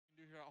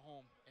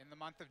In the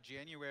month of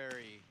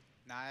January,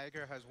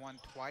 Niagara has won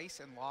twice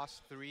and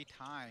lost 3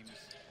 times,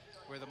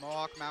 where the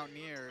Mohawk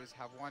Mountaineers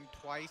have won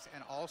twice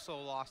and also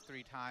lost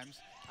 3 times,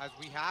 as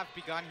we have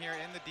begun here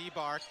in the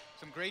D-Bar.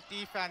 Some great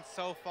defense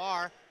so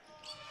far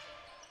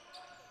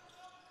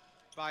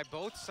by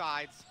both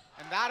sides,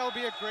 and that'll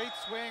be a great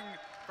swing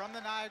from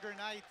the Niagara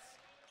Knights.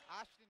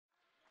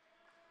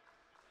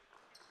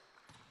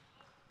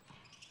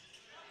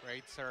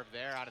 Great serve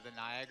there out of the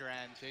Niagara,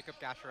 and Jacob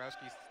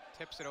Gasharowski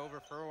tips it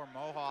over for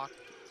Mohawk,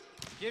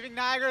 giving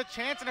Niagara a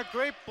chance, and a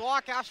great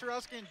block.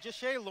 Gasharowski and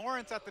Jishay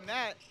Lawrence at the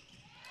net.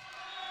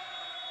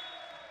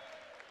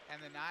 And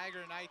the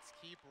Niagara Knights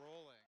keep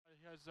rolling.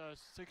 He has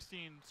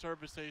 16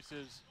 service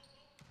aces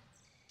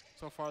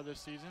so far this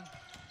season.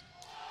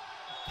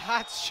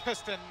 That's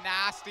just a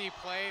nasty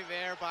play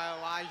there by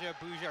Elijah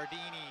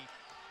Bujardini.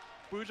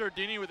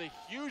 Bujardini with a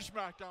huge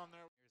smackdown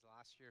there.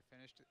 Last year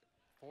finished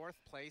 4th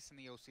place in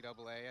the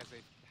OCAA as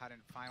they had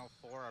a Final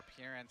Four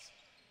appearance.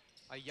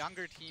 A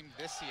younger team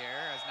this year,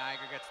 as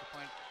Niagara gets the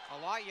point.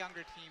 A lot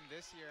younger team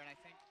this year, and I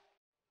think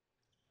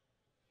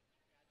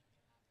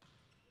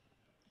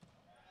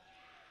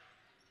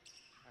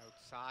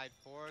outside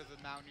for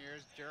the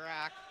Mountaineers,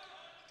 Jurak.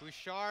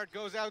 Bouchard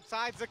goes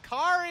outside,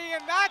 Zakari,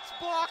 and that's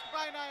blocked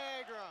by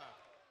Niagara.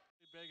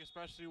 Big,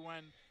 especially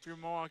when if you're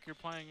Mohawk, you're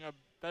playing a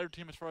better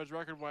team as far as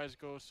record-wise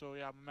goes, so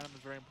yeah, momentum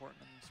is very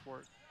important in the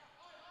sport.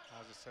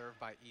 That was a serve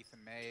by Ethan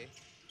May.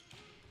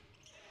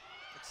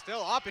 It's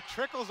still up, it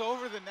trickles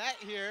over the net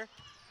here.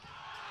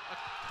 A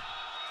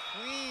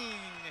clean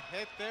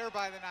hit there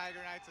by the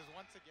Niagara Knights as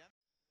once again.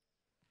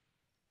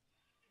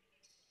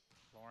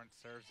 Lawrence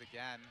serves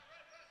again.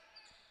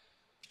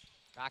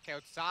 Back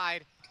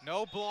outside,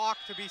 no block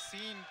to be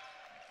seen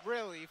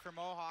really for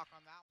Mohawk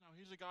on that one. No,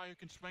 he's a guy who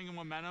can swing in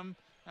momentum.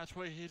 That's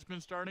why he's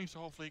been starting, so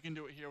hopefully he can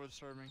do it here with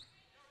serving.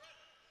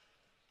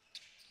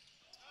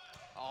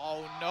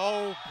 Oh,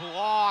 no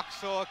block,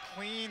 so a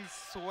clean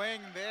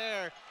swing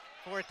there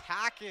for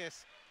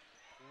Takis.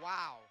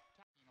 Wow.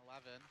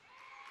 11.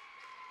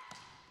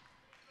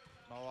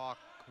 Mohawk,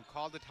 who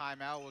called the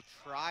timeout, will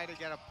try to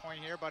get a point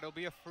here, but it'll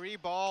be a free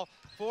ball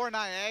for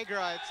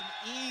Niagara. It's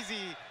an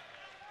easy,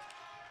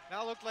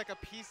 that looked like a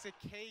piece of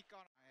cake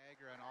on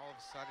Niagara, and all of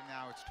a sudden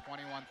now it's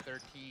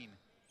 21-13.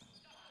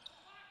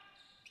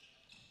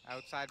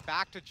 Outside,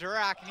 back to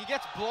Jurak, and he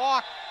gets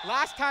blocked.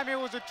 Last time it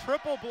was a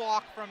triple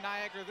block from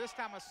Niagara, this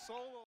time a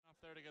solo. Up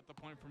there to get the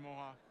point for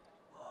Mohawk.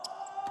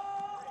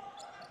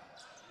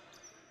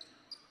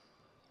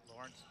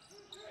 Lawrence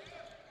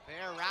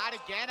there, Rad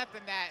again at the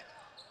net.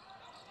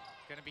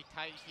 Gonna be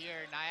tight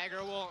here.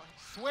 Niagara will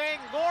swing.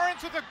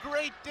 Lawrence with a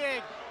great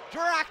dig.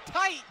 Jurak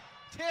tight,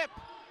 tip.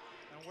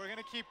 And we're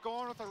gonna keep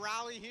going with a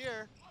rally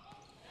here.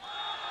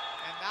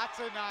 And that's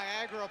a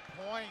Niagara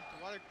point.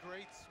 What a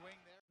great swing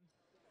there.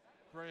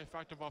 Very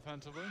effective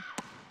offensively.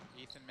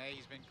 Ethan May,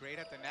 he's been great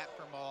at the net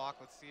for Mohawk.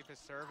 Let's see if his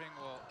serving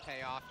will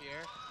pay off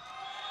here.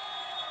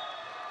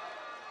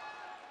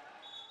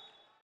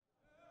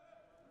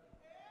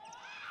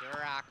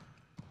 Jurak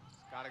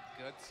got a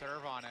good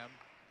serve on him.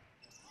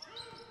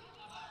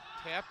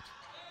 Tipped,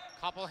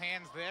 couple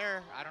hands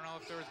there. I don't know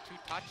if there was 2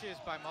 touches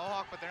by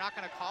Mohawk, but they're not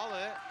gonna call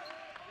it.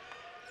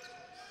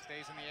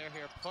 Stays in the air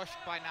here, pushed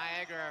by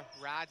Niagara.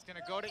 Rad's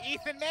gonna go to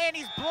Ethan May, and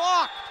he's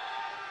blocked.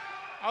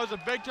 That was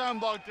a big time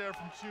block there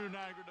from 2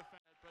 Niagara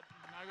defenders, but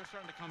Niagara's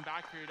starting to come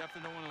back here. You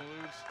definitely don't want to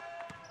lose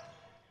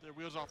their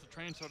wheels off the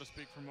train, so to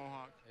speak, for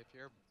Mohawk. If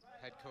you're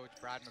head coach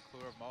Brad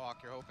McClure of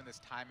Mohawk, you're hoping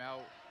this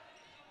timeout,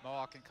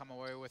 Mohawk can come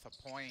away with a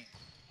point.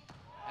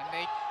 And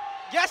they,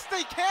 yes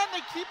they can,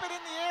 they keep it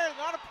in the air.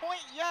 Not a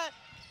point yet,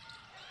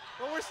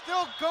 but we're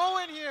still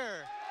going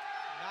here.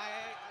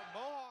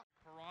 Mohawk.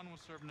 Perron will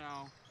serve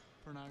now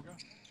for Niagara.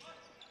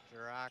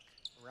 Jurak,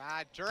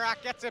 Rad,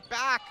 Jurak gets it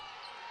back.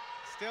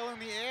 Still in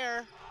the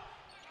air.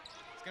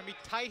 It's gonna be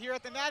tight here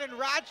at the net, and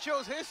Rad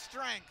shows his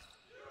strength.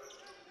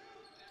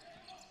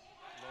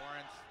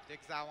 Lawrence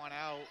digs that one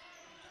out.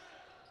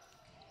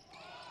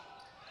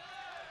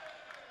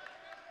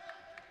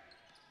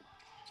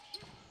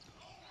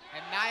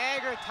 And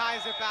Niagara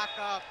ties it back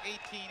up,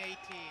 18-18.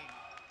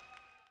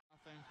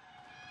 Nothing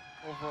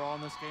overall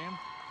in this game.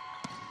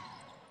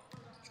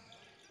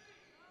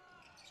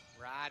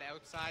 Rad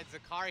outside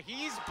Zakari,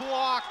 he's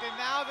blocked, and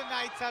now the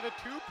Knights have a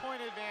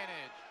 2-point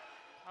advantage.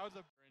 That was a,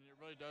 and it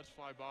really does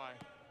fly by.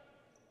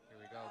 Here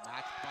we go,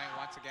 match point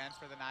once again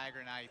for the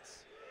Niagara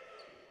Knights.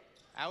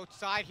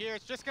 Outside here,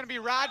 it's just gonna be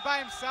Rad by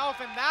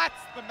himself, and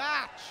that's the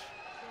match.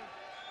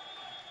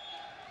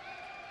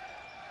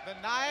 The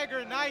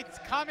Niagara Knights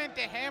come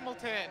into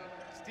Hamilton,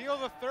 steal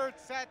the 3rd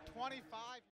set, 25.